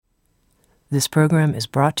This program is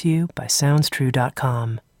brought to you by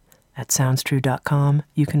SoundsTrue.com. At SoundsTrue.com,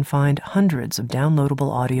 you can find hundreds of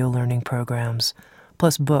downloadable audio learning programs,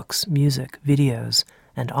 plus books, music, videos,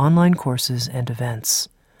 and online courses and events.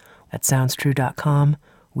 At SoundsTrue.com,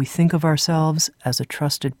 we think of ourselves as a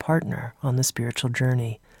trusted partner on the spiritual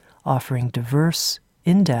journey, offering diverse,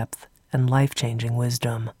 in-depth, and life-changing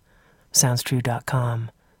wisdom.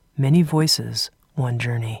 SoundsTrue.com. Many voices, one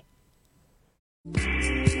journey.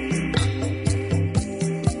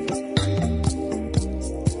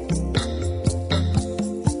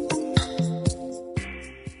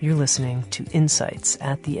 You're listening to Insights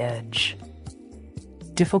at the Edge.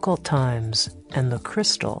 Difficult Times and the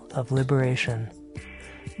Crystal of Liberation.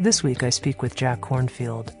 This week I speak with Jack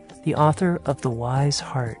Kornfield, the author of The Wise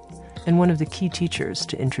Heart and one of the key teachers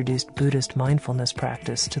to introduce Buddhist mindfulness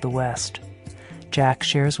practice to the West. Jack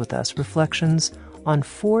shares with us reflections on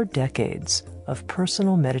 4 decades of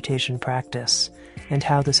personal meditation practice and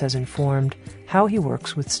how this has informed how he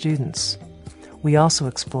works with students. We also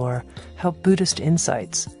explore how Buddhist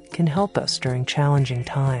insights can help us during challenging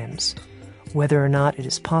times, whether or not it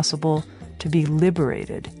is possible to be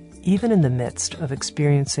liberated even in the midst of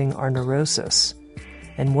experiencing our neurosis,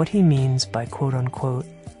 and what he means by quote-unquote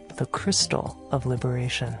the crystal of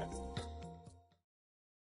liberation.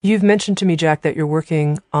 You've mentioned to me, Jack, that you're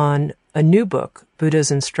working on a new book, Buddha's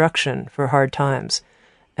Instruction for Hard Times,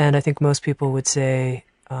 and I think most people would say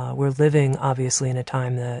we're living, obviously, in a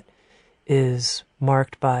time that is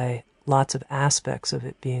marked by lots of aspects of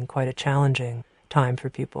it being quite a challenging time for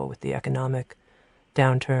people with the economic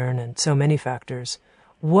downturn and so many factors.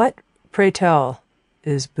 What, pray tell,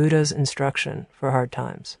 is Buddha's instruction for hard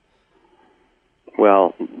times?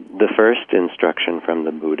 Well, the first instruction from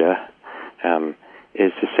the Buddha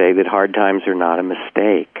is to say that hard times are not a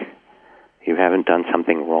mistake. You haven't done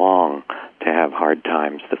something wrong to have hard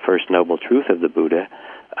times. The first noble truth of the Buddha,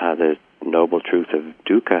 the noble truth of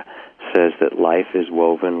dukkha, says that life is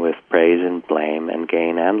woven with praise and blame and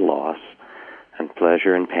gain and loss and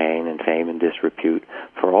pleasure and pain and fame and disrepute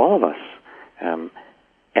for all of us.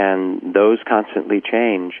 And those constantly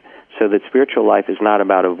change, so that spiritual life is not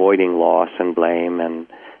about avoiding loss and blame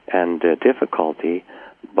and difficulty,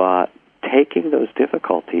 but taking those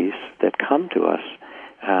difficulties that come to us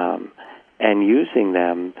and using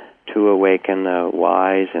them to awaken a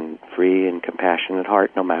wise and free and compassionate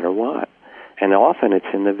heart no matter what. And often it's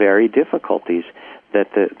in the very difficulties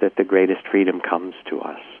that the greatest freedom comes to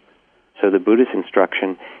us. So the Buddhist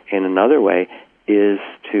instruction, in another way, is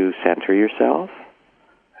to center yourself,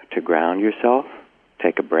 to ground yourself,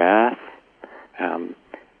 take a breath,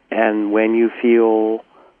 and when you feel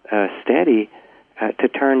steady, to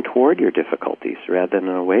turn toward your difficulties rather than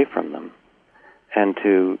away from them, and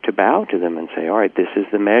to bow to them and say, all right, this is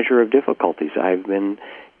the measure of difficulties I've been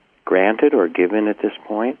granted or given at this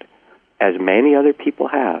point, as many other people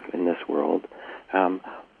have in this world.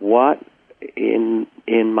 What in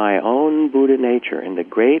my own Buddha nature, in the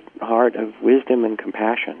great heart of wisdom and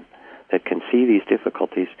compassion that can see these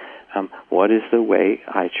difficulties, what is the way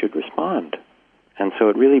I should respond? And so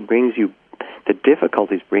it really brings you, the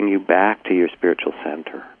difficulties bring you back to your spiritual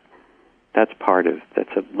center. That's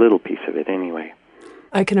a little piece of it anyway.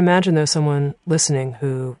 I can imagine, though, someone listening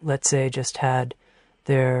who, let's say, just had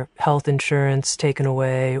their health insurance taken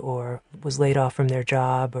away or was laid off from their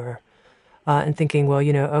job, or and thinking, well,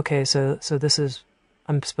 okay, so this is,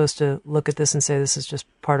 I'm supposed to look at this and say this is just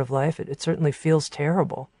part of life. It certainly feels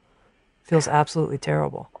terrible. It feels absolutely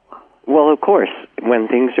terrible. Well, of course, when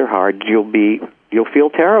things are hard, you'll feel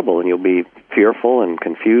terrible, and you'll be fearful and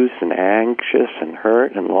confused and anxious and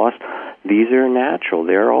hurt and lost. These are natural.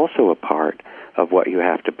 They're also a part of what you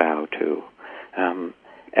have to bow to.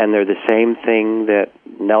 And they're the same thing that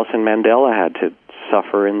Nelson Mandela had to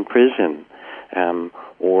suffer in prison,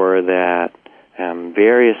 or that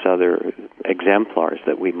various other exemplars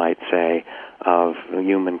that we might say of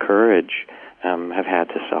human courage have had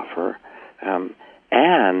to suffer.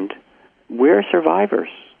 And we're survivors.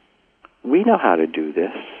 We know how to do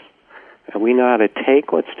this. We know how to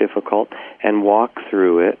take what's difficult and walk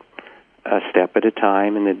through it a step at a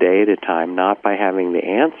time and a day at a time, not by having the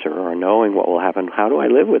answer or knowing what will happen. How do I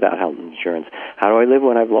live without health insurance? How do I live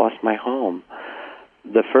when I've lost my home?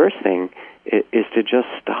 The first thing is to just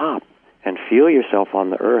stop and feel yourself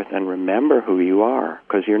on the earth and remember who you are,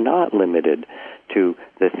 because you're not limited to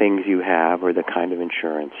the things you have or the kind of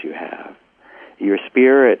insurance you have. Your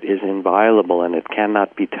spirit is inviolable, and it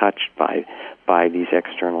cannot be touched by these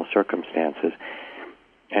external circumstances.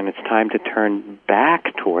 And it's time to turn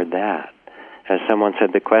back toward that. As someone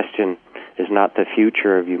said, the question is not the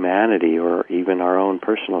future of humanity, or even our own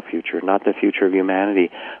personal future, not the future of humanity,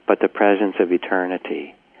 but the presence of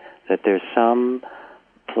eternity. That there's some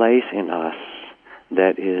place in us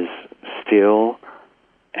that is still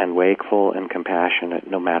and wakeful and compassionate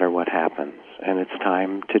no matter what happens. And it's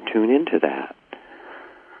time to tune into that.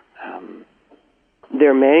 There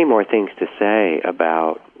are many more things to say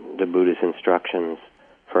about the Buddha's instructions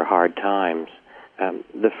for hard times.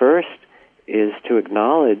 The first is to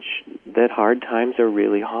acknowledge that hard times are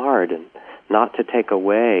really hard, and not to take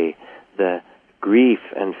away the grief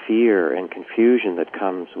and fear and confusion that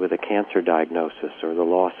comes with a cancer diagnosis, or the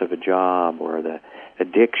loss of a job, or the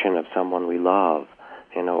addiction of someone we love,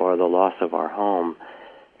 or the loss of our home,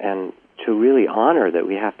 and to really honor that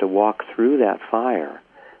we have to walk through that fire,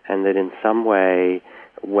 and that in some way,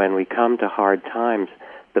 when we come to hard times,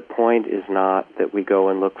 the point is not that we go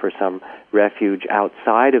and look for some refuge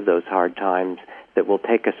outside of those hard times that will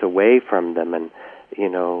take us away from them and,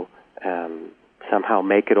 somehow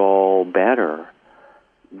make it all better,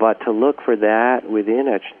 but to look for that within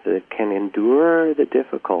us that can endure the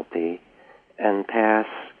difficulty and pass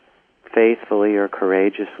faithfully or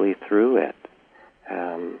courageously through it,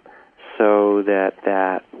 so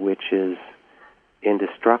that which is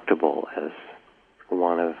indestructible, as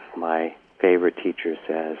one of my favorite teachers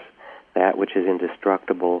says, that which is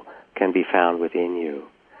indestructible can be found within you.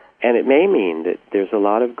 And it may mean that there's a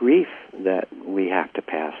lot of grief that we have to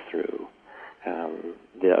pass through,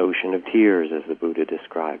 the ocean of tears, as the Buddha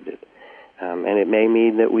described it. And it may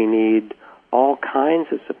mean that we need all kinds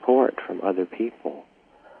of support from other people.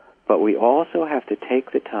 But we also have to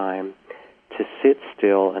take the time to sit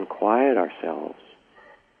still and quiet ourselves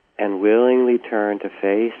and willingly turn to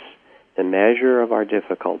face the measure of our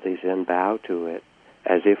difficulties and bow to it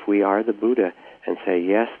as if we are the Buddha and say,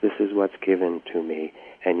 yes, this is what's given to me,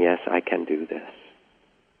 and yes, I can do this,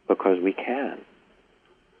 because we can.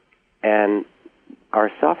 And our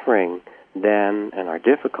suffering then, and our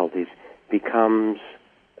difficulties, becomes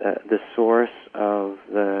the source of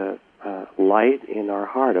the light in our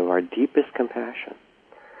heart, of our deepest compassion.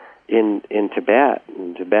 In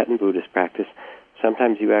Tibetan Buddhist practice,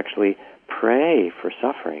 sometimes you actually pray for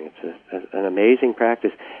suffering. It's an amazing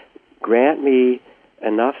practice. Grant me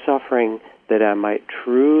enough suffering that I might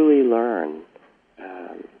truly learn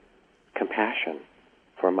compassion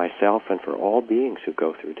for myself and for all beings who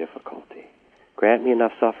go through difficulty. Grant me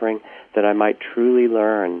enough suffering that I might truly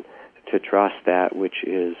learn to trust that which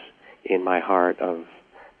is in my heart of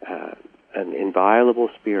an inviolable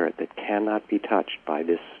spirit that cannot be touched by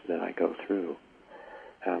this that I go through.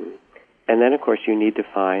 And then, of course, you need to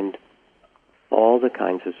find all the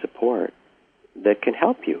kinds of support that can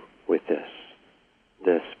help you with this.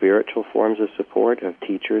 The spiritual forms of support of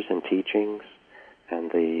teachers and teachings, and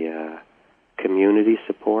the community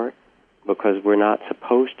support, because we're not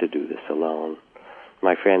supposed to do this alone.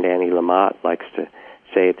 My friend Annie Lamott likes to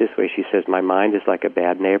say it this way. She says, my mind is like a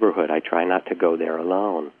bad neighborhood. I try not to go there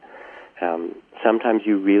alone. Sometimes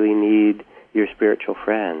you really need your spiritual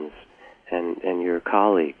friends and your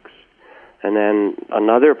colleagues. And then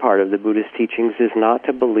another part of the Buddhist teachings is not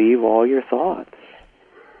to believe all your thoughts.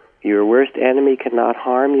 Your worst enemy cannot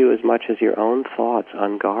harm you as much as your own thoughts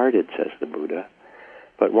unguarded, says the Buddha.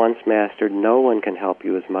 But once mastered, no one can help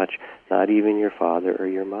you as much, not even your father or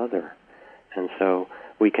your mother. And so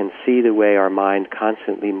we can see the way our mind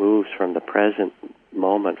constantly moves from the present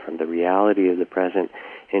moment, from the reality of the present,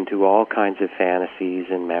 into all kinds of fantasies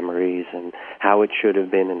and memories and how it should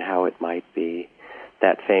have been and how it might be.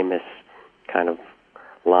 That famous kind of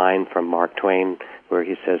line from Mark Twain where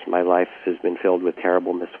he says, my life has been filled with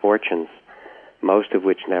terrible misfortunes, most of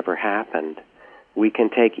which never happened. We can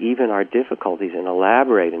take even our difficulties and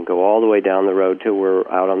elaborate and go all the way down the road till we're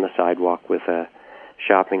out on the sidewalk with a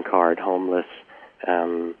shopping cart, homeless,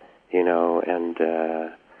 and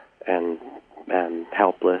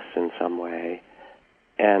helpless in some way.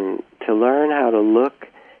 And to learn how to look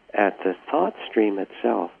at the thought stream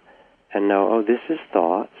itself and know, oh, this is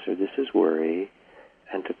thoughts or this is worry,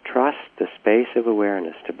 and to trust the space of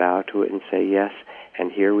awareness, to bow to it and say, yes,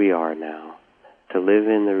 and here we are now. To live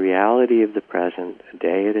in the reality of the present, a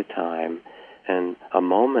day at a time, and a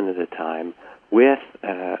moment at a time, with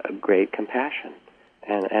a great compassion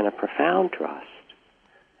and a profound trust.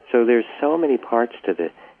 So there's so many parts to the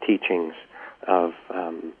teachings of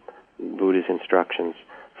Buddha's instructions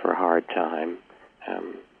for hard time,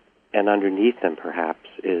 and underneath them, perhaps,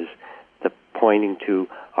 is the pointing to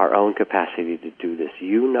our own capacity to do this.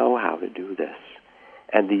 You know how to do this,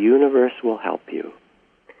 and the universe will help you.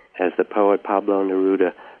 As the poet Pablo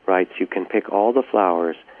Neruda writes, you can pick all the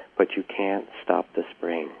flowers, but you can't stop the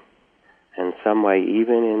spring. In some way,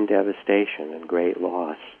 even in devastation and great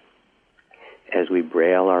loss, as we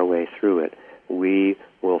braille our way through it, we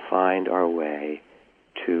will find our way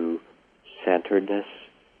to centeredness,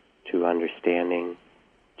 to understanding,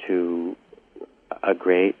 to a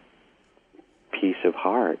great peace of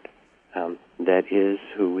heart that is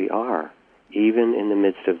who we are, even in the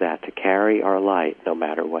midst of that, to carry our light no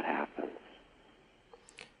matter what happens.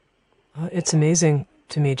 It's amazing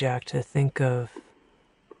to me, Jack, to think of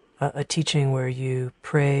a teaching where you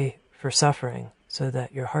pray for suffering so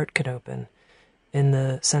that your heart can open, in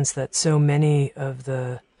the sense that so many of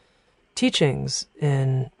the teachings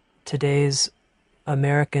in today's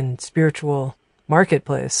American spiritual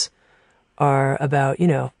marketplace are about,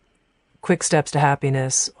 quick steps to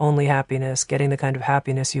happiness, only happiness, getting the kind of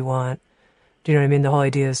happiness you want. Do you know what I mean? The whole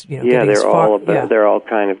idea is, they're all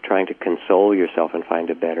kind of trying to console yourself and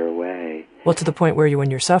find a better way. Well, to the point where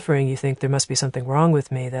when you're suffering, you think there must be something wrong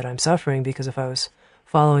with me that I'm suffering, because if I was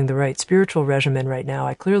following the right spiritual regimen right now,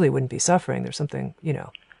 I clearly wouldn't be suffering. There's something,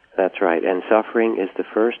 That's right. And suffering is the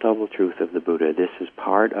first noble truth of the Buddha. This is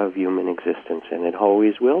part of human existence, and it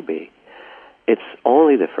always will be. It's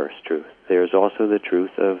only the first truth. There's also the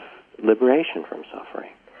truth of liberation from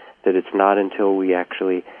suffering, that it's not until we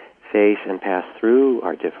actually face and pass through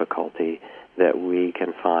our difficulty that we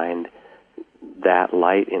can find that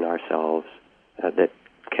light in ourselves that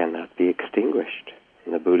cannot be extinguished.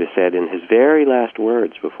 And the Buddha said in his very last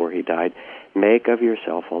words before he died, "Make of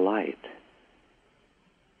yourself a light."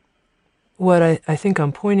 What I think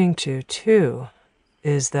I'm pointing to, too,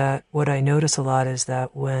 is that what I notice a lot is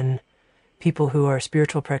that when people who are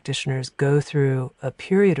spiritual practitioners go through a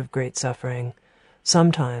period of great suffering,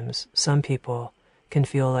 sometimes some people can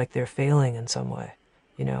feel like they're failing in some way,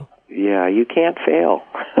 Yeah, you can't fail.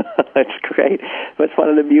 That's great. That's one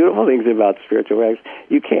of the beautiful things about spiritual practice.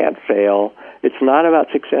 You can't fail. It's not about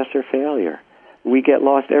success or failure. We get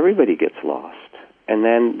lost. Everybody gets lost. And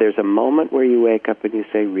then there's a moment where you wake up and you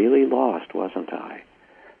say, really lost, wasn't I?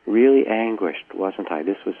 Really anguished, wasn't I?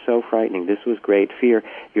 This was so frightening. This was great fear.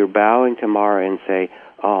 You're bowing to Mara and say,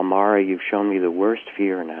 oh, Mara, you've shown me the worst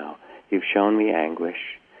fear now. You've shown me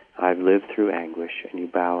anguish. I've lived through anguish. And you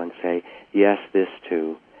bow and say, yes, this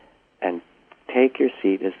too. And take your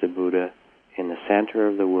seat as the Buddha in the center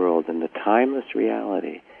of the world, in the timeless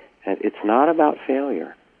reality. And it's not about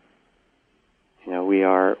failure. We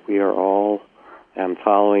are all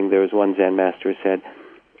following. There was one Zen master who said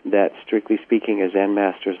that, strictly speaking, a Zen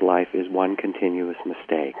master's life is one continuous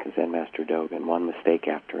mistake, Zen Master Dogen, one mistake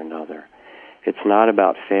after another. It's not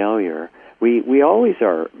about failure. We always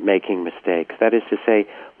are making mistakes. That is to say,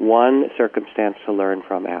 one circumstance to learn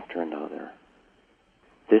from after another.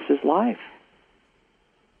 This is life.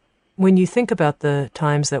 When you think about the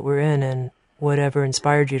times that we're in and whatever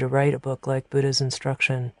inspired you to write a book like Buddha's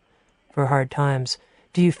Instruction for Hard Times,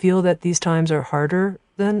 do you feel that these times are harder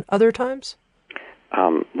than other times?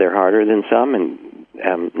 They're harder than some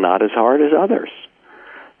and not as hard as others.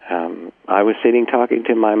 I was sitting talking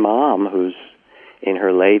to my mom, who's in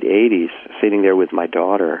her late 80s, sitting there with my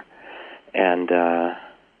daughter, and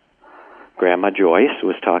Grandma Joyce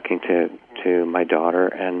was talking to my daughter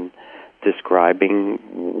and describing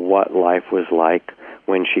what life was like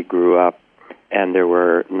when she grew up, and there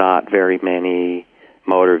were not very many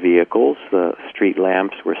motor vehicles. The street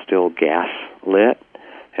lamps were still gas lit,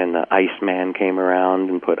 and the iceman came around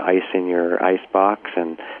and put ice in your ice box,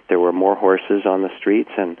 and there were more horses on the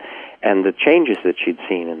streets, and the changes that she'd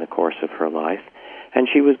seen in the course of her life. And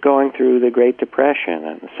she was going through the Great Depression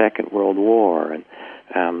and the Second World War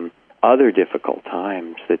and other difficult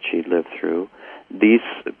times that she'd lived through. These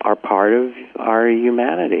are part of our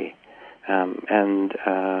humanity, and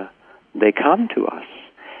they come to us.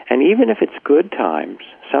 And even if it's good times,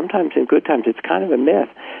 sometimes in good times it's kind of a myth.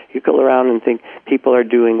 You go around and think people are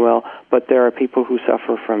doing well, but there are people who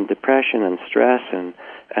suffer from depression and stress and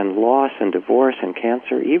loss and divorce and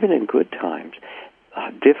cancer, even in good times.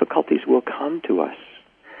 Difficulties will come to us.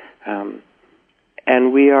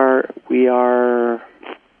 And we are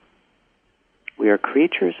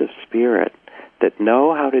creatures of spirit that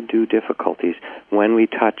know how to do difficulties when we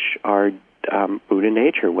touch our Buddha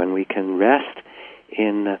nature, when we can rest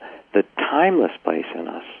in the timeless place in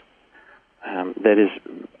us that is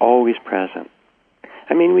always present.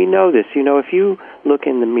 I mean, we know this. If you look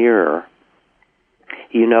in the mirror,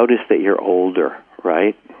 you notice that you're older,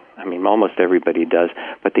 right? I mean, almost everybody does.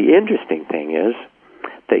 But the interesting thing is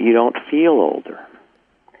that you don't feel older.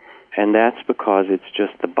 And that's because it's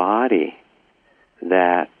just the body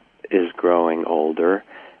that is growing older.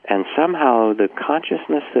 And somehow the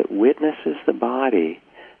consciousness that witnesses the body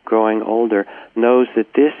growing older, knows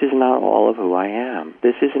that this is not all of who I am.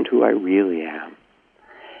 This isn't who I really am.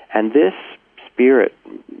 And this spirit,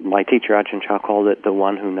 my teacher Ajahn Chah called it the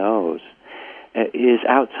one who knows, is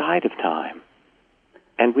outside of time.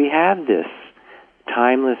 And we have this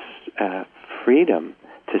timeless freedom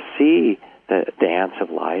to see the dance of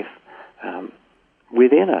life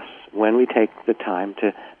within us when we take the time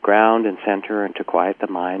to ground and center and to quiet the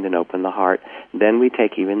mind and open the heart. Then we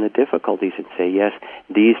take even the difficulties and say, yes,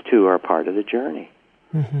 these too are part of the journey.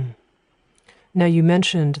 Mm-hmm. Now, you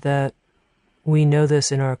mentioned that we know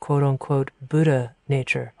this in our quote-unquote Buddha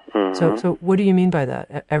nature. Mm-hmm. So what do you mean by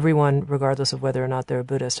that? Everyone, regardless of whether or not they're a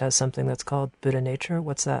Buddhist, has something that's called Buddha nature?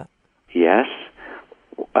 What's that? Yes.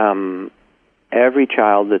 Every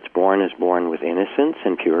child that's born is born with innocence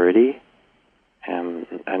and purity. And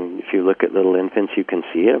if you look at little infants, you can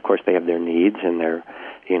see it. Of course, they have their needs and their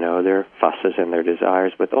fusses and their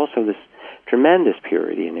desires, but also this tremendous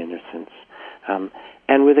purity and innocence.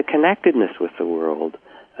 And with a connectedness with the world,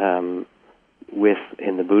 with,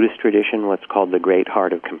 in the Buddhist tradition, what's called the great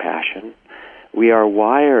heart of compassion. We are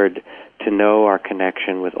wired to know our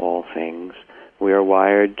connection with all things. We are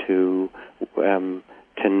wired to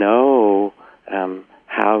know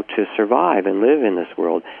how to survive and live in this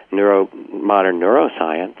world. Modern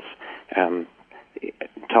neuroscience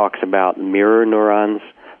talks about mirror neurons,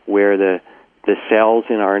 where the cells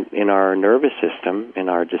in our nervous system, in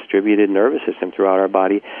our distributed nervous system throughout our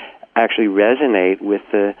body, actually resonate with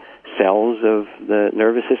the cells of the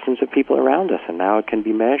nervous systems of people around us, and now it can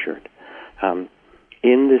be measured. In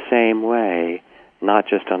the same way, not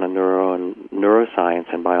just on a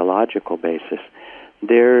neuroscience and biological basis,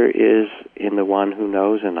 there is in the one who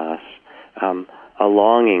knows in us a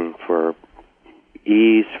longing for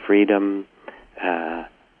ease, freedom,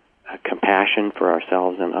 compassion for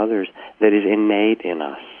ourselves and others that is innate in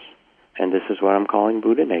us. And this is what I'm calling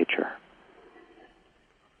Buddha nature.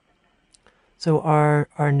 So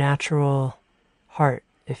our natural heart,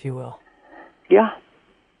 if you will. Yeah.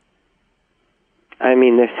 I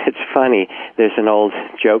mean, it's funny. There's an old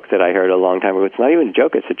joke that I heard a long time ago. It's not even a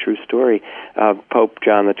joke. It's a true story. Pope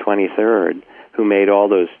John the 23rd, who made all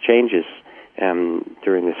those changes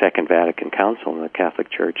during the Second Vatican Council in the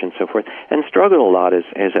Catholic Church and so forth, and struggled a lot, as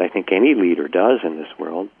I think any leader does in this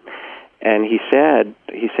world. And he said,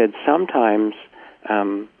 sometimes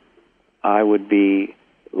I would be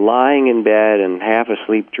lying in bed and half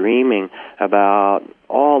asleep dreaming about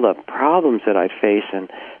all the problems that I face and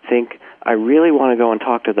think, I really want to go and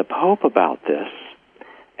talk to the Pope about this.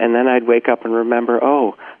 And then I'd wake up and remember,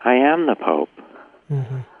 oh, I am the Pope.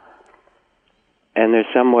 Mm-hmm. And there's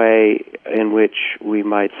some way in which we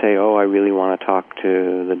might say, oh, I really want to talk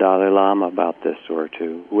to the Dalai Lama about this, or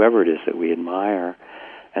to whoever it is that we admire.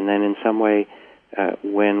 And then in some way,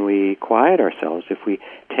 when we quiet ourselves, if we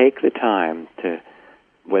take the time to,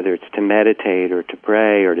 whether it's to meditate or to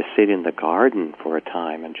pray or to sit in the garden for a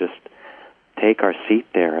time and just take our seat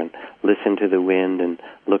there and listen to the wind and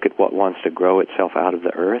look at what wants to grow itself out of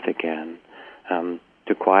the earth again,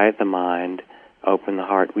 to quiet the mind, open the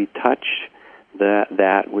heart, we touch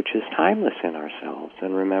that which is timeless in ourselves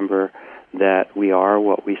and remember that we are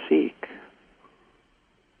what we seek.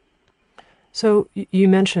 So you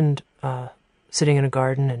mentioned sitting in a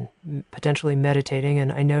garden and potentially meditating,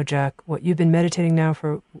 and I know, Jack, you've been meditating now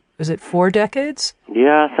for, is it 4 decades?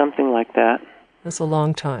 Yeah, something like that. That's a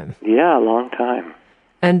long time. Yeah, a long time.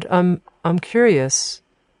 And I'm curious,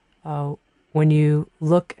 when you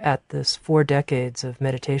look at this 4 decades of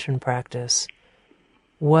meditation practice,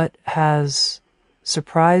 what has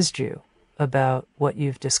surprised you about what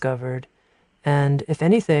you've discovered? And if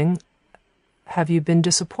anything, have you been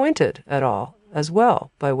disappointed at all as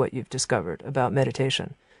well by what you've discovered about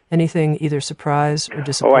meditation? Anything either surprise or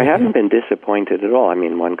disappoint? Oh, I haven't been disappointed at all. I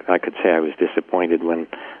mean, I could say I was disappointed when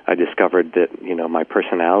I discovered that, my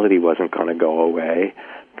personality wasn't going to go away.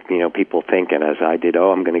 People think, and as I did,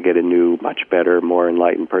 I'm going to get a new, much better, more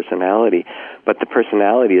enlightened personality. But the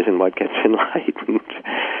personality isn't what gets enlightened.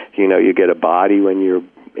 You get a body when you're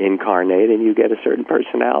incarnate, and you get a certain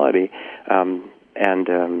personality.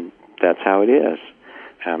 And that's how it is.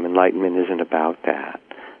 Enlightenment isn't about that.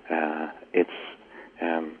 It's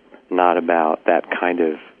not about that kind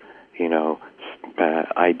of,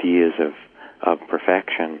 ideas of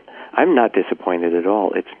perfection. I'm not disappointed at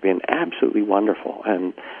all. It's been absolutely wonderful.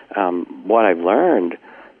 And what I've learned,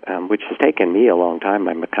 which has taken me a long time,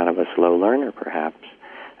 I'm kind of a slow learner perhaps,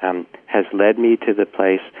 has led me to the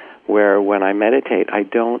place where when I meditate, I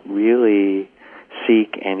don't really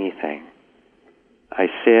seek anything. I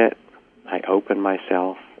sit, I open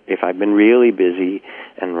myself. If I've been really busy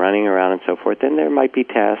and running around and so forth, then there might be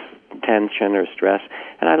tasks tension or stress,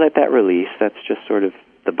 and I let that release. That's just sort of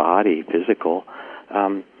the body, physical.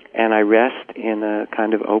 And I rest in a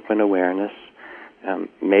kind of open awareness.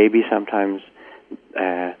 Maybe sometimes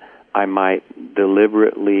I might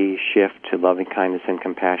deliberately shift to loving kindness and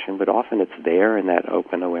compassion, but often it's there in that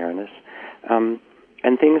open awareness.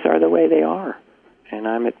 And things are the way they are, and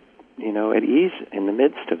I'm at ease in the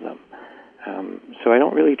midst of them. So I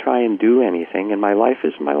don't really try and do anything, and my life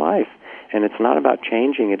is my life. And it's not about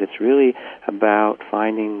changing it. It's really about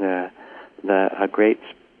finding a great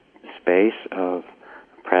space of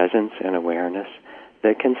presence and awareness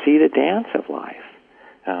that can see the dance of life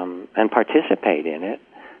and participate in it.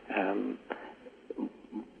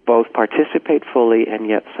 Both participate fully and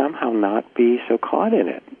yet somehow not be so caught in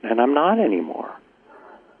it. And I'm not anymore.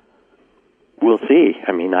 We'll see.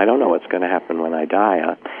 I mean, I don't know what's going to happen when I die.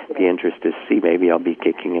 I'd be interested to see. Maybe I'll be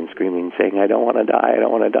kicking and screaming, saying, I don't want to die, I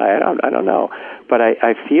don't want to die. I don't know. But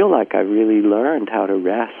I feel like I really learned how to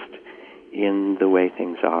rest in the way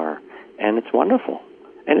things are. And it's wonderful.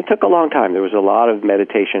 And it took a long time. There was a lot of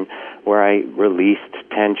meditation where I released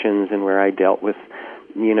tensions and where I dealt with,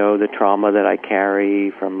 the trauma that I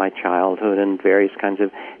carry from my childhood, and various kinds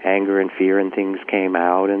of anger and fear and things came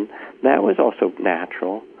out. And that was also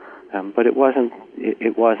natural. But it wasn't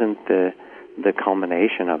the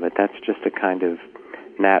culmination of it. That's just a kind of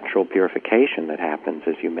natural purification that happens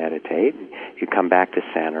as you meditate. You come back to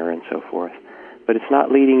center and so forth. But it's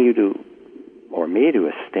not leading you to, or me, to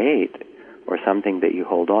a state or something that you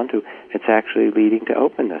hold on to. It's actually leading to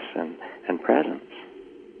openness and presence.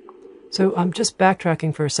 So I'm just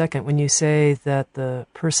backtracking for a second. When you say that the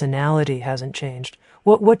personality hasn't changed,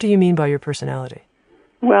 what do you mean by your personality?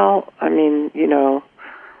 Well, I mean,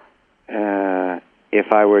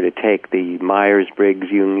 if I were to take the Myers-Briggs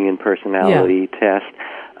Jungian personality test,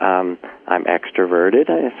 I'm extroverted.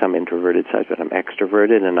 I have some introverted sides, but I'm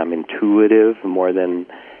extroverted, and I'm intuitive more than,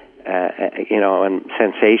 and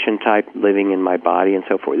sensation type, living in my body and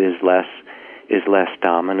so forth is less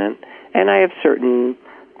dominant. And I have certain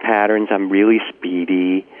patterns. I'm really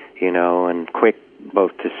speedy, and quick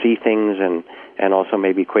both to see things and also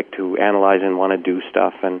maybe quick to analyze and want to do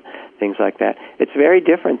stuff and things like that. It's very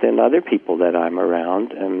different than other people that I'm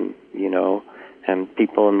around, and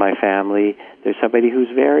people in my family. There's somebody who's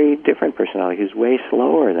very different personality, who's way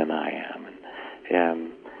slower than I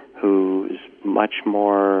am, who's much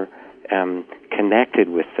more connected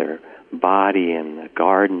with their body and the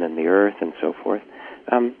garden and the earth and so forth.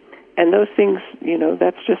 And those things,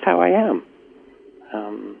 that's just how I am.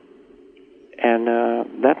 And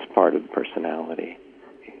that's part of the personality.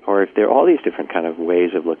 Or if there are all these different kind of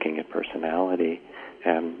ways of looking at personality,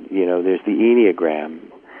 there's the Enneagram,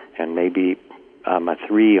 and maybe I'm a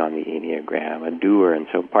 3 on the Enneagram, a doer, and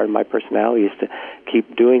so part of my personality is to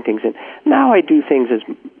keep doing things. And now I do things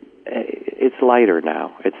it's lighter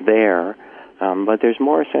now. It's there, but there's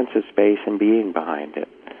more sense of space and being behind it,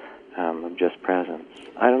 of just presence.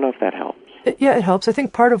 I don't know if that helps. Yeah, it helps. I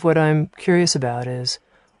think part of what I'm curious about is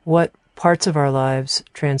what parts of our lives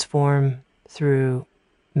transform through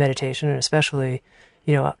meditation, and especially,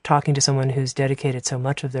 talking to someone who's dedicated so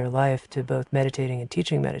much of their life to both meditating and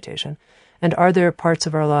teaching meditation. And are there parts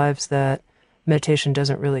of our lives that meditation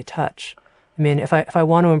doesn't really touch? I mean, if I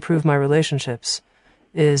want to improve my relationships,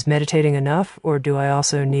 is meditating enough, or do I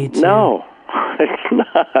also need to... No, it's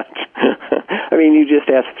not. I mean, you just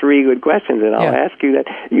asked 3 good questions, and I'll ask you that.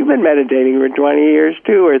 You've been meditating for 20 years,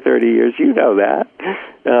 too, or 30 years. You know that.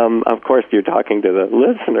 Of course, you're talking to the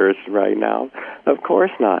listeners right now. Of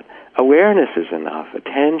course not. Awareness is enough.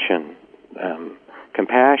 Attention,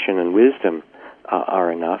 compassion, and wisdom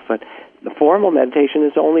are enough. But the formal meditation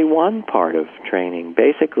is only one part of training.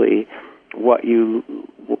 Basically, what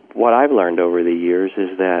I've learned over the years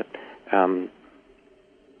is that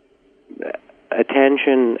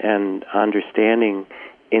attention and understanding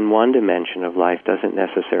in one dimension of life doesn't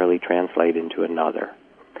necessarily translate into another.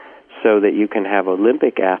 So that you can have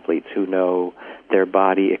Olympic athletes who know their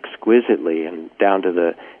body exquisitely and down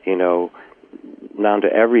to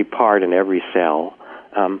every part and every cell,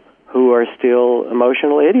 who are still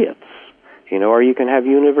emotional idiots. Or you can have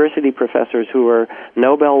university professors who are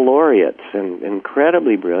Nobel laureates and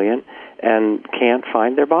incredibly brilliant and can't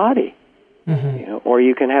find their body. Mm-hmm. Or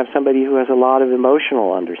you can have somebody who has a lot of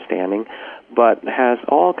emotional understanding but has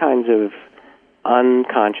all kinds of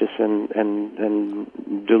unconscious and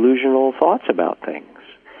delusional thoughts about things.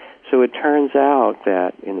 So it turns out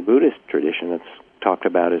that in the Buddhist tradition, it's talked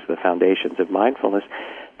about as the foundations of mindfulness,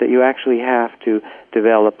 that you actually have to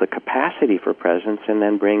develop the capacity for presence and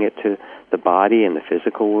then bring it to the body and the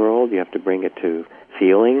physical world. You have to bring it to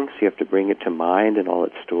feelings. You have to bring it to mind and all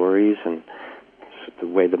its stories and the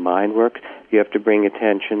way the mind works. You have to bring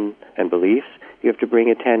attention and beliefs. You have to bring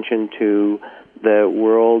attention to the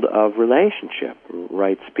world of relationship,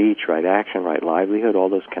 right speech, right action, right livelihood, all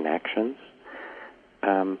those connections,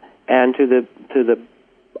 and to the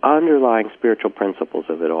underlying spiritual principles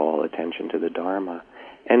of it all, attention to the Dharma.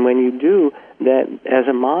 And when you do that as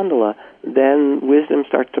a mandala, then wisdom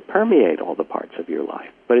starts to permeate all the parts of your life.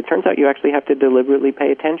 But it turns out you actually have to deliberately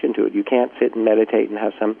pay attention to it. You can't sit and meditate and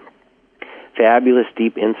have some fabulous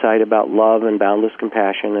deep insight about love and boundless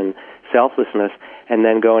compassion and selflessness and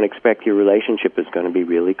then go and expect your relationship is going to be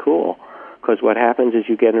really cool. Because what happens is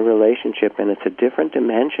you get in a relationship and it's a different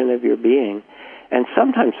dimension of your being. And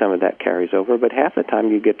sometimes some of that carries over, but half the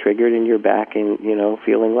time you get triggered and you're back in,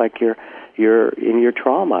 feeling like you're in your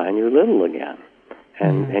trauma and you're little again,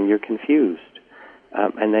 and you're confused.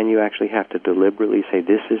 And then you actually have to deliberately say,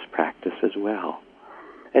 this is practice as well.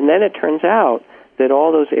 And then it turns out that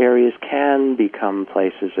all those areas can become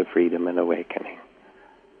places of freedom and awakening.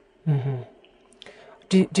 Mm-hmm.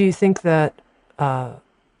 Do you think that, I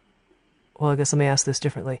guess let me ask this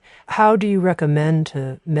differently. How do you recommend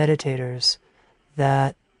to meditators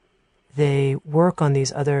that they work on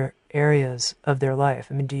these other areas of their life?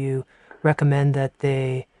 I mean, do you recommend that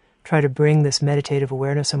they try to bring this meditative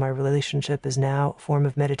awareness, so my relationship is now a form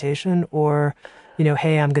of meditation, or,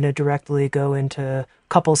 hey, I'm going to directly go into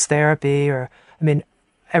couples therapy, or,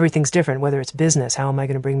 everything's different, whether it's business. How am I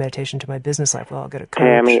going to bring meditation to my business life? Well, I'll get a coach.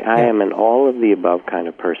 Tami, I am an all of the above kind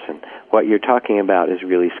of person. What you're talking about is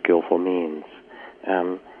really skillful means.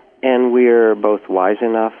 And we're both wise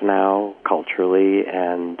enough now culturally,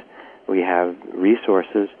 and we have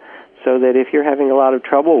resources so that if you're having a lot of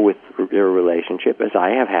trouble with your relationship, as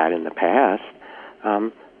I have had in the past,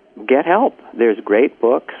 get help. There's great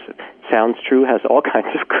books. Sounds True has all kinds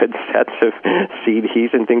of good sets of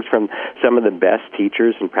CDs and things from some of the best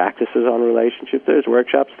teachers and practices on relationships. There's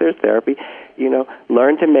workshops, there's therapy.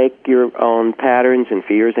 Learn to make your own patterns and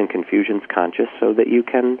fears and confusions conscious so that you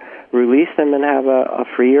can release them and have a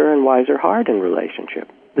freer and wiser heart in relationship.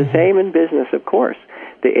 The same in business, of course.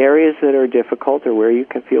 The areas that are difficult or where you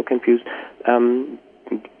can feel confused,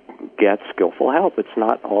 get skillful help. It's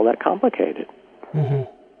not all that complicated. Mm-hmm.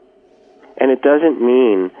 And it doesn't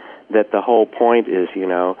mean that the whole point is,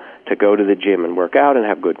 to go to the gym and work out and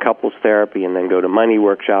have good couples therapy and then go to money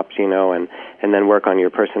workshops, and then work on your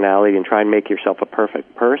personality and try and make yourself a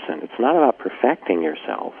perfect person. It's not about perfecting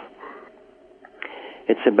yourself.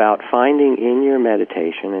 It's about finding in your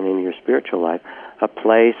meditation and in your spiritual life a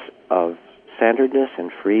place of centeredness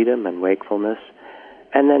and freedom and wakefulness,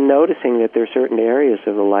 and then noticing that there are certain areas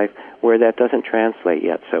of the life where that doesn't translate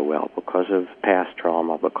yet so well because of past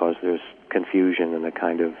trauma, because there's confusion and a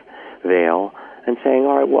kind of veil, and saying,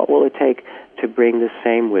 all right, what will it take to bring the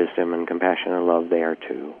same wisdom and compassion and love there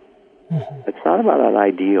too? Mm-hmm. It's not about an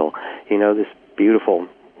ideal. This beautiful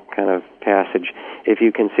kind of passage, if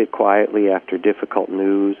you can sit quietly after difficult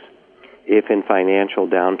news, if in financial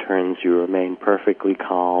downturns you remain perfectly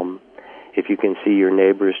calm, if you can see your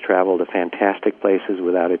neighbors travel to fantastic places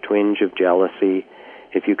without a twinge of jealousy,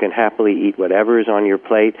 if you can happily eat whatever is on your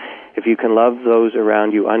plate, if you can love those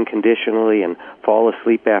around you unconditionally and fall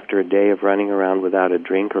asleep after a day of running around without a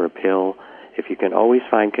drink or a pill, if you can always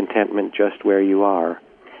find contentment just where you are,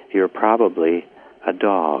 you're probably a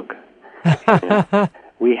dog.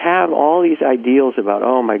 We have all these ideals about,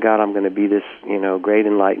 oh my God, I'm going to be this, great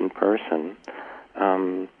enlightened person.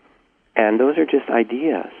 And those are just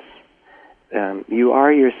ideas. You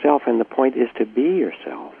are yourself, and the point is to be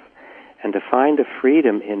yourself and to find a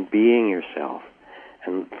freedom in being yourself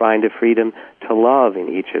and find a freedom to love in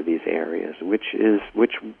each of these areas, which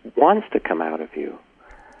wants to come out of you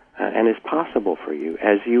and is possible for you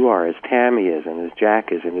as you are, as Tami is, and as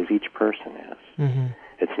Jack is, and as each person is. Mm-hmm.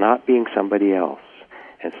 It's not being somebody else.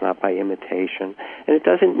 It's not by imitation. And it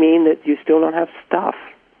doesn't mean that you still don't have stuff.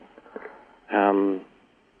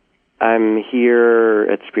 I'm here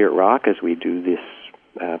at Spirit Rock as we do this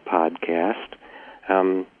podcast.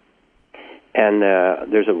 And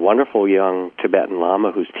there's a wonderful young Tibetan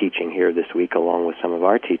Lama who's teaching here this week along with some of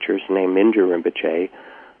our teachers named Mingyur Rinpoche,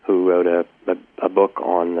 who wrote a book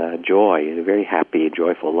on joy. He's a very happy,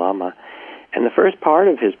 joyful Lama. And the first part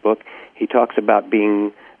of his book, he talks about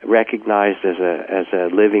being recognized as a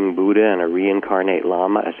living Buddha and a reincarnate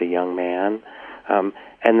Lama as a young man,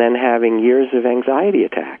 and then having years of anxiety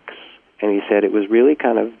attacks. And he said it was really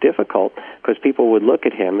kind of difficult because people would look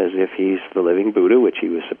at him as if he's the living Buddha, which he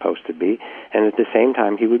was supposed to be, and at the same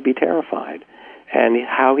time he would be terrified. And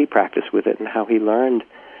how he practiced with it and how he learned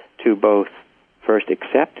to both first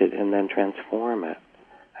accept it and then transform it.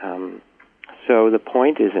 So the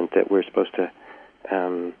point isn't that we're supposed to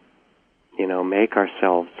make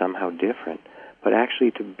ourselves somehow different, but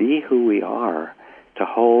actually to be who we are, to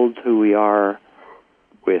hold who we are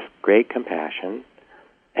with great compassion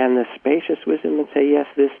and the spacious wisdom and say, yes,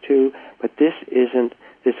 this too, but this isn't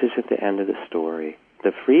the end of the story.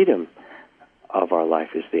 The freedom of our life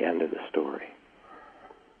is the end of the story.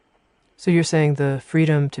 So you're saying the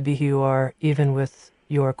freedom to be who you are, even with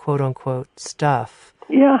your quote-unquote stuff,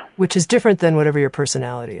 yeah, which is different than whatever your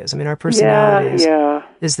personality is. I mean, our personality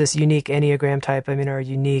is this unique Enneagram type. I mean, our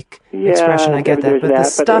unique expression, I get that. But the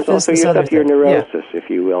stuff is this other thing. Your neurosis, if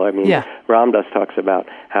you will. I mean, Ram Dass talks about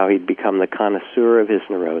how he'd become the connoisseur of his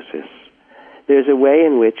neurosis. There's a way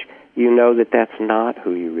in which you know that that's not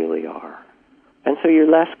who you really are. And so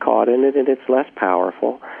you're less caught in it, and it's less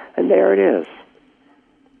powerful, and there it is.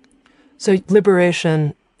 So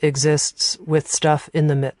liberation exists with stuff in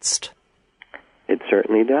the midst. It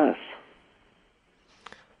certainly does.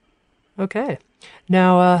 Okay.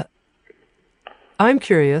 Now, I'm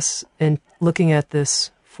curious, in looking at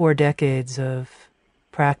this 4 decades of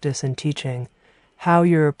practice and teaching, how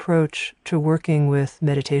your approach to working with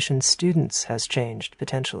meditation students has changed,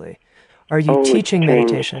 potentially. Are you teaching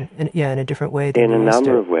meditation in a different way than you used to? In a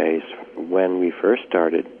number of ways. When we first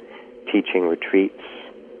started teaching retreats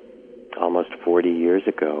almost 40 years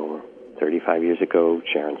ago, 35 years ago,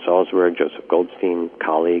 Sharon Salzberg, Joseph Goldstein,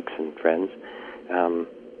 colleagues and friends,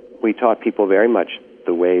 we taught people very much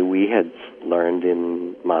the way we had learned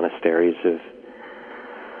in monasteries of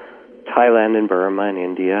Thailand and Burma and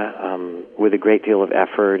India, with a great deal of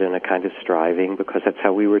effort and a kind of striving, because that's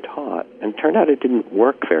how we were taught. And it turned out it didn't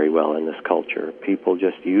work very well in this culture. People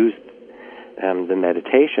just used the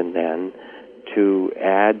meditation then to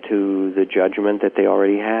add to the judgment that they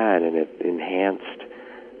already had, and it enhanced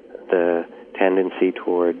the tendency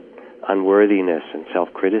toward unworthiness and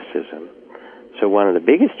self-criticism. So one of the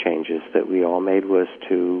biggest changes that we all made was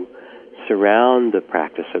to surround the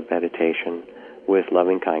practice of meditation with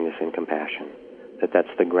loving kindness and compassion, that's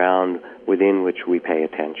the ground within which we pay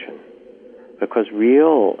attention. Because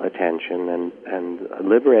real attention and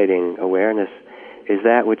liberating awareness is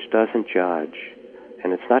that which doesn't judge.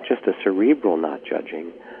 And it's not just a cerebral not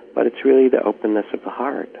judging, but it's really the openness of the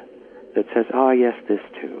heart that says, oh, yes, this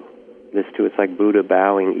too. This too. It's like Buddha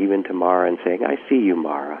bowing even to Mara and saying, I see you,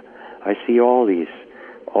 Mara. I see all these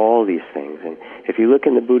things. And if you look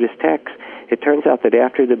in the Buddhist texts, it turns out that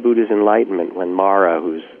after the Buddha's enlightenment, when Mara,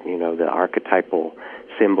 who's, the archetypal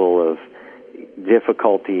symbol of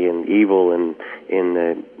difficulty and evil in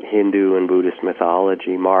the Hindu and Buddhist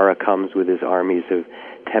mythology, Mara comes with his armies of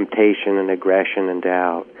temptation and aggression and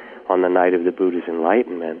doubt on the night of the Buddha's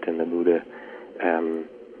enlightenment, and the Buddha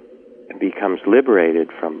becomes liberated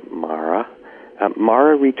from Mara.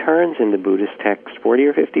 Mara returns in the Buddhist text 40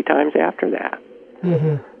 or 50 times after that.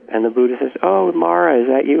 Mm-hmm. And the Buddha says, oh, Mara, is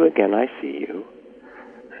that you again? I see you.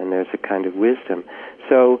 And there's a kind of wisdom.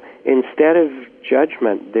 So instead of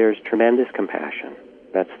judgment, there's tremendous compassion.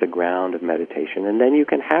 That's the ground of meditation. And then you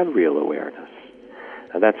can have real awareness.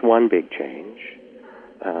 Now, that's one big change.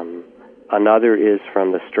 Another is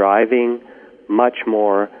from the striving much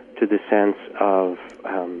more to the sense of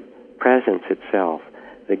presence itself.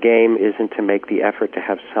 The game isn't to make the effort to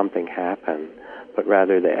have something happen, but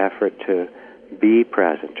rather the effort to be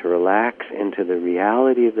present, to relax into the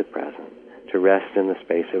reality of the present, to rest in the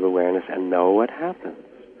space of awareness and know what happens.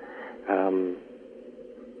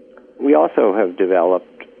 We also have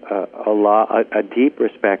developed a deep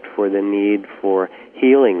respect for the need for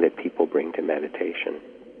healing that people bring to meditation.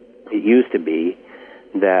 It used to be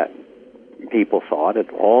that people thought at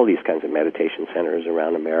all these kinds of meditation centers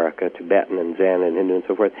around America, Tibetan and Zen and Hindu and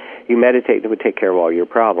so forth, you meditate, it would take care of all your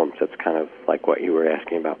problems. That's kind of like what you were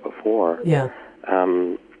asking about before. Yeah.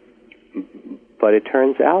 But it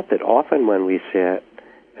turns out that often when we sit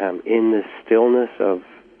in the stillness of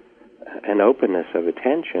and openness of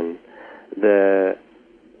attention, the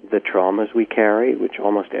traumas we carry, which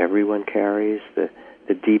almost everyone carries, the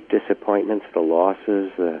deep disappointments, the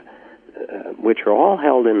losses, which are all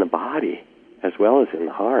held in the body as well as in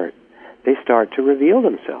the heart, they start to reveal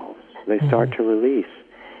themselves. They start to release.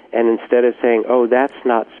 And instead of saying, oh, that's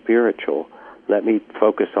not spiritual, let me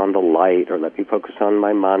focus on the light, or let me focus on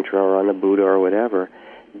my mantra or on the Buddha or whatever,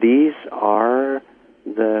 these are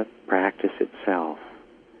the practice itself.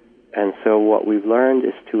 And so what we've learned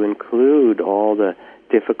is to include all the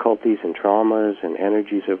difficulties and traumas and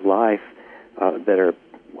energies of life that are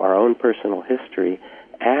our own personal history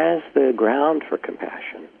as the ground for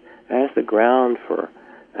compassion, as the ground for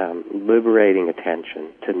liberating attention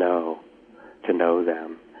to know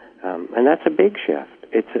them. And that's a big shift.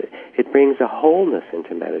 It brings a wholeness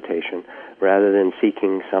into meditation rather than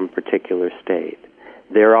seeking some particular state.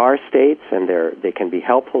 there are states, and they can be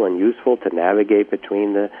helpful and useful to navigate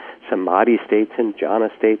between the samadhi states and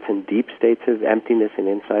jhana states and deep states of emptiness and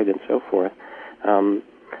insight and so forth.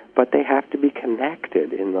 But they have to be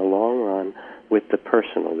connected in the long run with the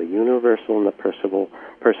personal. The universal and the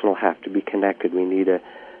personal have to be connected. We need to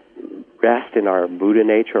rest in our Buddha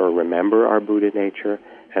nature, or remember our Buddha nature,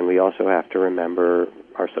 and we also have to remember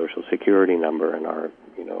our social security number and our,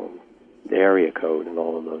 the area code and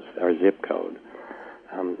all of those, our zip code.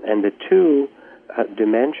 And the two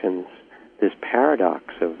dimensions, this paradox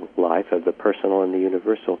of life, of the personal and the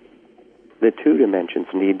universal, the two dimensions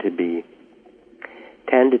need to be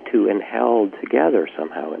tended to and held together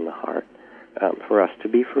somehow in the heart for us to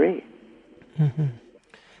be free. Mm-hmm.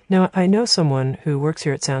 Now, I know someone who works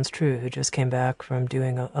here at Sounds True who just came back from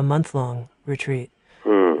doing a month-long retreat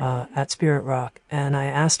at Spirit Rock, and I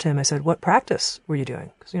asked him, I said, what practice were you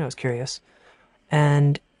doing? Because, I was curious.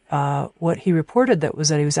 And what he reported that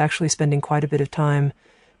he was actually spending quite a bit of time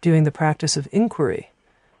doing the practice of inquiry.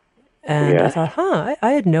 And I thought,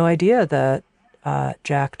 I had no idea that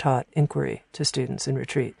Jack taught inquiry to students in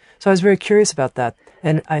retreat. So I was very curious about that,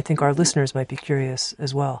 and I think our listeners might be curious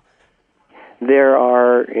as well. There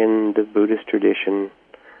are, in the Buddhist tradition,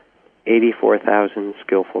 84,000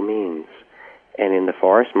 skillful means. And in the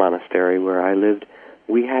forest monastery where I lived,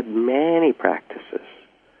 we had many practices.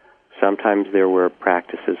 Sometimes there were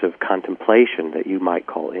practices of contemplation that you might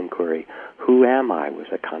call inquiry. Who am I was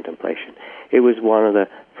a contemplation. It was one of the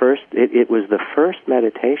first, it was the first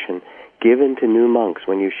meditation given to new monks.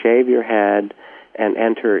 When you shave your head and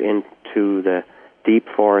enter into the deep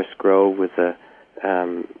forest grove with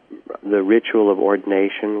the ritual of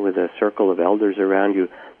ordination with a circle of elders around you,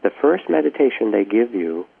 the first meditation they give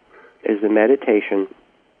you is the meditation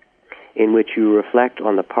in which you reflect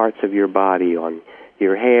on the parts of your body, on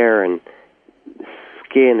your hair and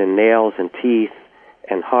skin and nails and teeth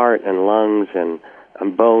and heart and lungs and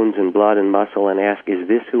bones and blood and muscle, and ask, is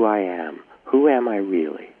this who I am? Who am I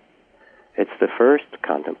really? It's the first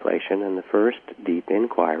contemplation and the first deep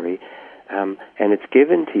inquiry, and it's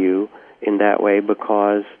given to you in that way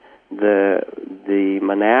because the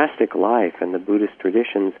monastic life and the Buddhist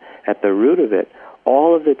traditions, at the root of it,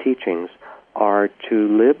 all of the teachings are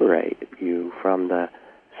to liberate you from the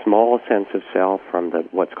small sense of self, from the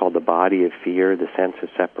what's called the body of fear, the sense of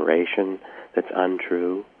separation that's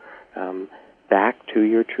untrue, back to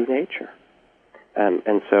your true nature.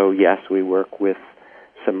 And so, yes, we work with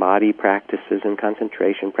samadhi practices and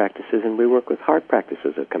concentration practices, and we work with heart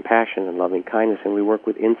practices of compassion and loving kindness, and we work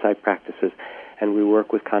with insight practices, and we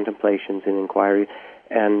work with contemplations and inquiry,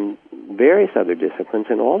 and various other disciplines,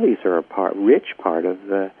 and all these are a rich part of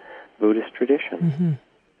the Buddhist tradition. Mm-hmm.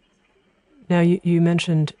 Now, you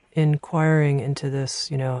mentioned inquiring into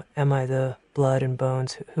this, am I the blood and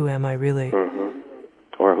bones? Who am I really? Mm-hmm.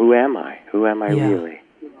 Or who am I? Who am I really?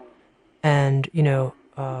 And,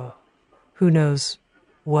 who knows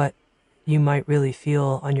what you might really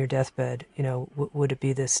feel on your deathbed? Would it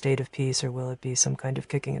be this state of peace, or will it be some kind of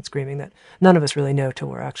kicking and screaming that none of us really know till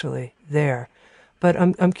we're actually there? But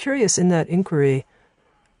I'm curious in that inquiry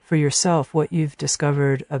for yourself, what you've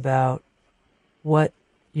discovered about what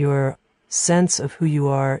your sense of who you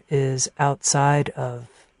are is outside of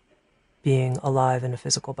being alive in a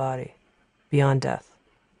physical body, beyond death.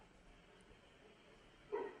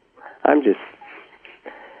 I'm just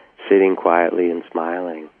sitting quietly and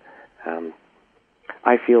smiling.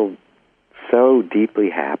 I feel so deeply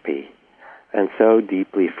happy and so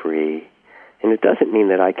deeply free. And it doesn't mean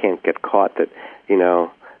that I can't get caught, that,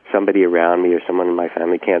 somebody around me or someone in my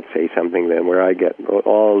family can't say something then where I get,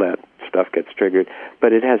 all that stuff gets triggered.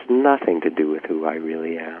 But it has nothing to do with who I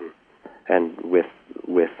really am and with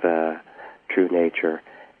true nature.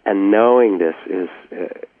 And knowing this is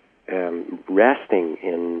resting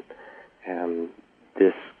in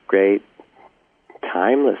this great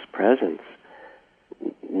timeless presence,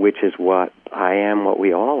 which is what I am, what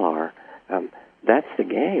we all are. That's the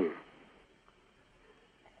game.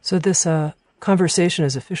 So this conversation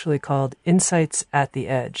is officially called Insights at the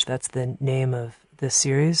Edge. That's the name of this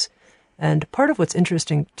series. And part of what's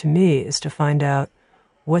interesting to me is to find out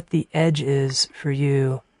what the edge is for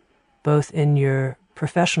you, both in your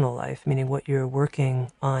professional life, meaning what you're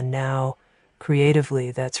working on now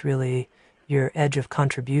creatively, that's really your edge of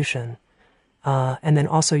contribution, and then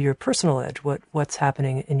also your personal edge, what's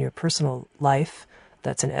happening in your personal life,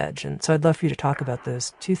 that's an edge. And so I'd love for you to talk about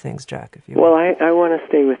those two things, Jack, if you will. Well, I want to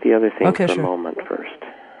stay with the other thing for sure. a moment first.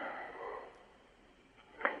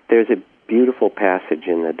 There's a beautiful passage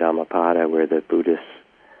in the Dhammapada where the Buddhist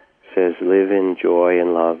says, live in joy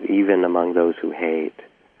and love even among those who hate.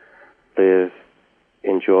 Live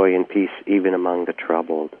in joy and peace even among the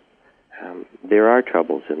troubled. There are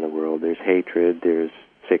troubles in the world. There's hatred, there's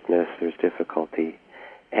sickness, there's difficulty.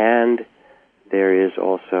 And there is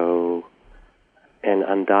also an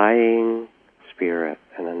undying spirit,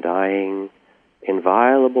 an undying,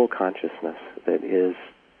 inviolable consciousness that is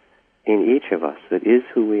in each of us, that is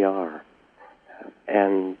who we are.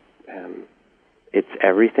 And it's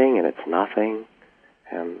everything and it's nothing.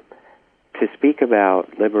 To speak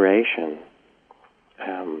about liberation,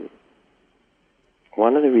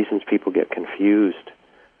 one of the reasons people get confused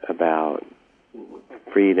about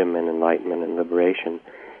freedom and enlightenment and liberation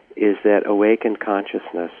is that awakened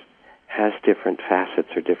consciousness has different facets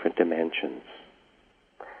or different dimensions,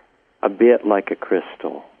 a bit like a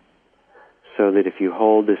crystal, so that if you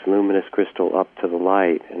hold this luminous crystal up to the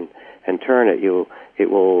light and turn it, it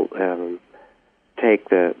will take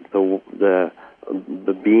the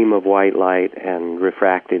beam of white light and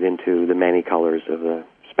refract it into the many colors of the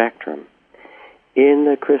spectrum. In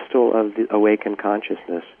the crystal of the awakened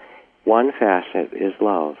consciousness, one facet is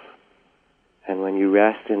love. And when you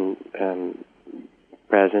rest in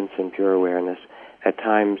presence and pure awareness, at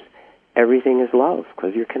times everything is love,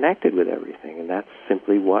 because you're connected with everything, and that's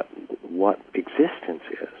simply what existence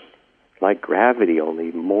is. Like gravity,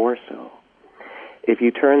 only more so. If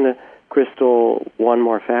you turn the crystal one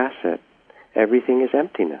more facet, everything is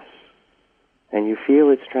emptiness. And you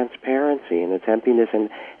feel its transparency and its emptiness, and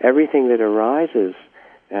everything that arises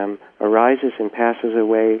and passes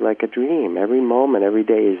away like a dream. Every moment, every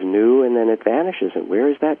day is new, and then it vanishes. And where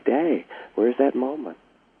is that day? Where is that moment?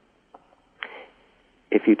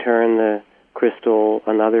 If you turn the crystal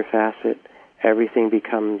another facet, everything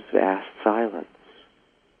becomes vast silence.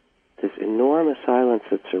 This enormous silence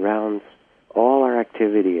that surrounds all our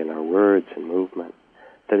activity and our words and movement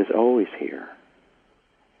that is always here.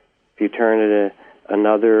 If you turn it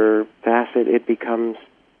another facet, it becomes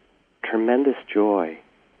tremendous joy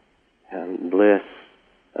and bliss.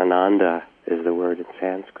 Ananda is the word in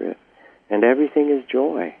Sanskrit. And everything is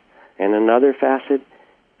joy. And another facet,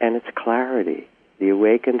 and it's clarity. The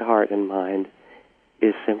awakened heart and mind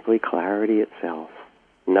is simply clarity itself,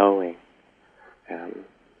 knowing.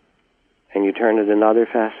 And you turn it another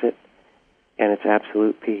facet, and it's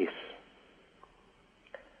absolute peace.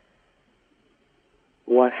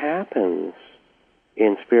 What happens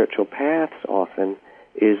in spiritual paths often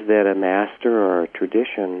is that a master or a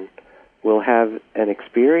tradition will have an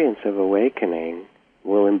experience of awakening,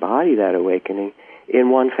 will embody that awakening in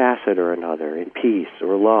one facet or another, in peace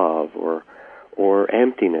or love or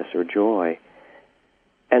emptiness or joy.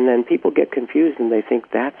 And then people get confused and they think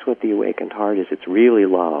that's what the awakened heart is. It's really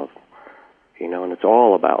love, and it's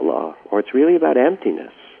all about love. Or it's really about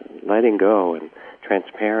emptiness, letting go and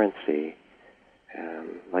transparency.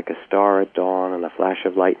 Like a star at dawn and a flash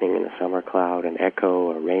of lightning in a summer cloud, an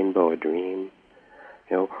echo, a rainbow, a dream.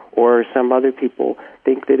 Or some other people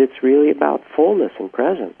think that it's really about fullness and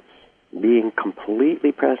presence, being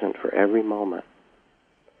completely present for every moment.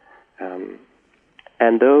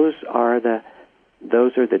 And those are the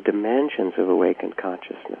dimensions of awakened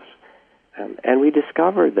consciousness. And we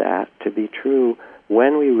discovered that to be true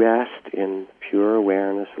when we rest in pure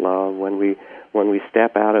awareness, love, when we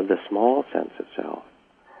step out of the small sense of self.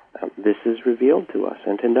 This is revealed to us.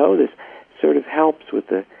 And to know this sort of helps with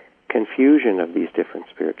the confusion of these different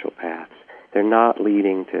spiritual paths. They're not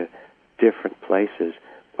leading to different places,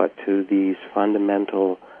 but to these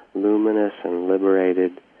fundamental, luminous and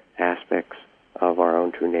liberated aspects of our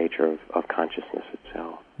own true nature of consciousness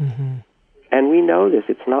itself. Mm-hmm. And we know this.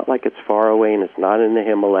 It's not like it's far away and it's not in the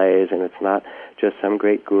Himalayas and it's not just some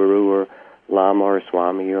great guru or lama or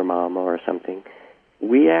swami or mama or something.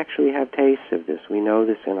 We actually have tastes of this. We know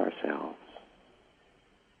this in ourselves.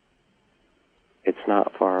 It's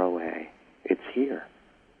not far away. It's here.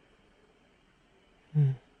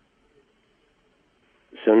 Mm.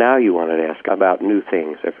 So now you wanted to ask about new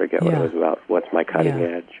things. I forget what it was about. What's my cutting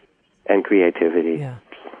edge? And creativity. Yeah.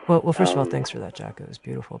 Well, first of all, thanks for that, Jack. It was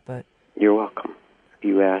beautiful. But you're welcome.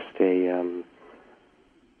 You asked a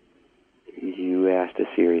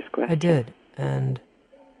serious question. I did, and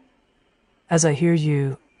as I hear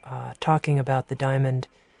you talking about the diamond,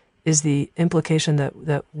 is the implication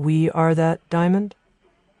that we are that diamond?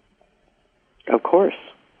 Of course.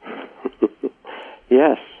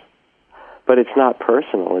 Yes. But it's not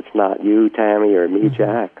personal. It's not you, Tami, or me,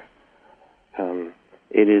 Jack.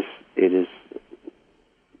 It is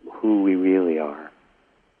who we really are.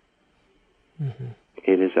 Mm-hmm.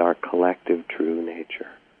 It is our collective true nature.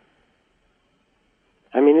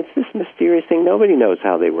 I mean, it's this mysterious thing. Nobody knows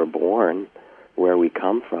how they were born, where we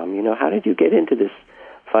come from. How did you get into this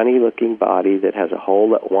funny-looking body that has a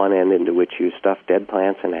hole at one end into which you stuff dead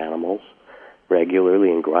plants and animals regularly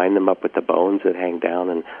and grind them up with the bones that hang down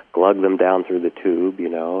and glug them down through the tube,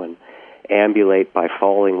 and ambulate by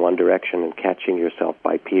falling one direction and catching yourself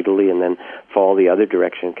bipedally and then fall the other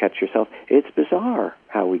direction and catch yourself. It's bizarre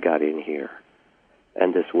how we got in here.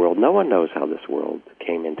 And this world, no one knows how this world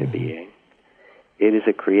came into being. It is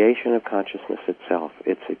a creation of consciousness itself.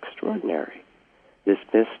 It's extraordinary, this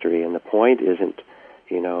mystery. And the point isn't,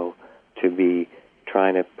 to be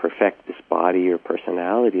trying to perfect this body or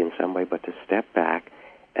personality in some way, but to step back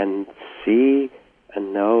and see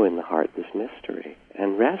and know in the heart this mystery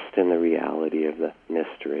and rest in the reality of the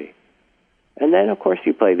mystery. And then, of course,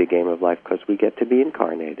 you play the game of life because we get to be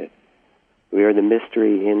incarnated. We are the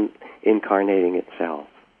mystery in incarnating itself.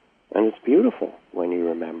 And it's beautiful when you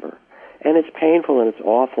remember. And it's painful and it's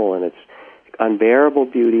awful and it's unbearable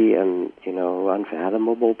beauty and,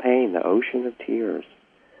 unfathomable pain, the ocean of tears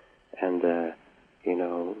and the,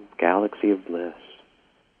 galaxy of bliss.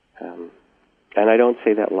 And I don't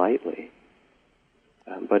say that lightly.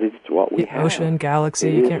 But it's what we have. Ocean,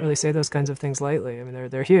 galaxy, you can't really say those kinds of things lightly. I mean,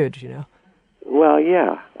 they're huge, Well,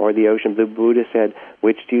 yeah. Or the ocean. The Buddha said,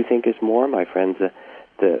 which do you think is more, my friends,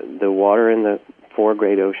 the water in the four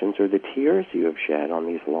great oceans or the tears you have shed on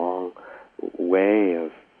these long way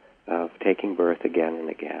of taking birth again and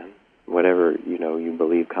again? Whatever, you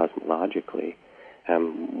believe cosmologically.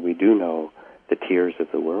 We do know the tears of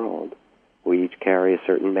the world. We each carry a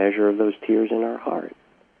certain measure of those tears in our heart.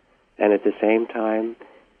 And at the same time,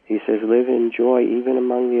 he says, live in joy even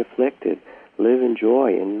among the afflicted. Live in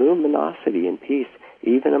joy, in luminosity, in peace,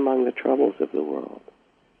 even among the troubles of the world.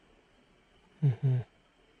 Mm-hmm.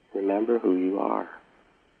 Remember who you are.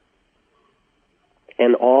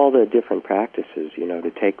 And all the different practices,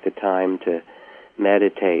 to take the time to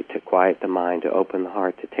meditate, to quiet the mind, to open the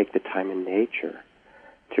heart, to take the time in nature,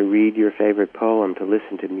 to read your favorite poem, to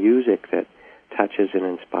listen to music that touches and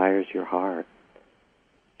inspires your heart,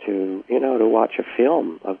 to watch a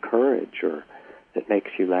film of courage or that makes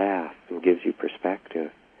you laugh and gives you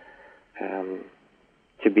perspective,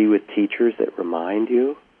 to be with teachers that remind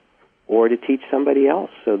you, or to teach somebody else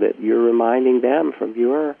so that you're reminding them from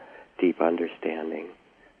your deep understanding.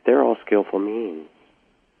 They're all skillful means.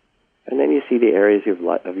 And then you see the areas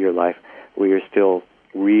of your life where you're still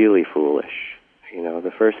really foolish.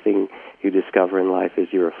 The first thing you discover in life is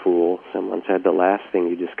you're a fool. Someone said the last thing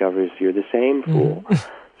you discover is you're the same fool.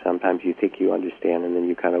 Sometimes you think you understand, and then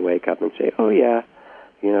you kind of wake up and say, oh, yeah,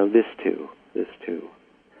 this too.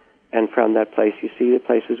 And from that place, you see the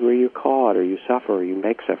places where you're caught, or you suffer, or you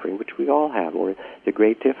make suffering, which we all have, or the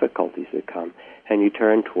great difficulties that come. And you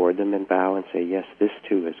turn toward them and bow and say, yes, this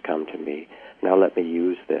too has come to me. Now let me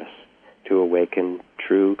use this to awaken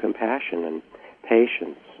true compassion and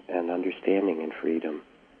patience and understanding and freedom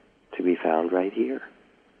to be found right here.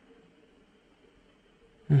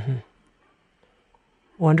 Mm-hmm.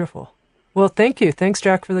 Wonderful. Well, thank you. Thanks,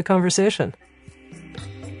 Jack, for the conversation.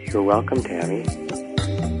 You're welcome, Tami.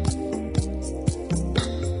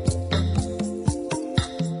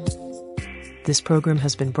 This program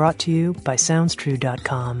has been brought to you by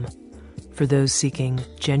SoundsTrue.com. For those seeking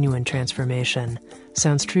genuine transformation,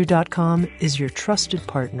 SoundsTrue.com is your trusted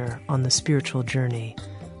partner on the spiritual journey,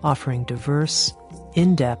 offering diverse,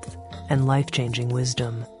 in-depth, and life-changing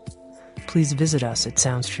wisdom. Please visit us at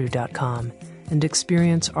SoundsTrue.com and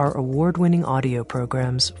experience our award-winning audio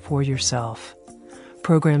programs for yourself.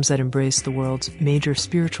 Programs that embrace the world's major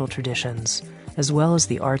spiritual traditions, as well as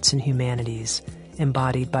the arts and humanities,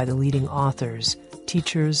 embodied by the leading authors,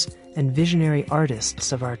 teachers, and visionary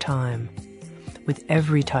artists of our time. With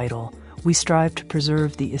every title, we strive to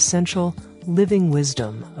preserve the essential living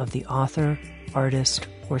wisdom of the author, artist,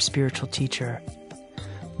 or spiritual teacher.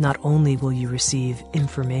 Not only will you receive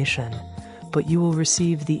information, but you will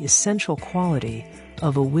receive the essential quality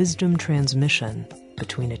of a wisdom transmission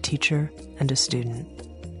between a teacher and a student.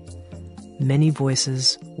 Many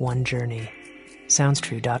voices, one journey.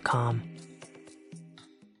 SoundsTrue.com.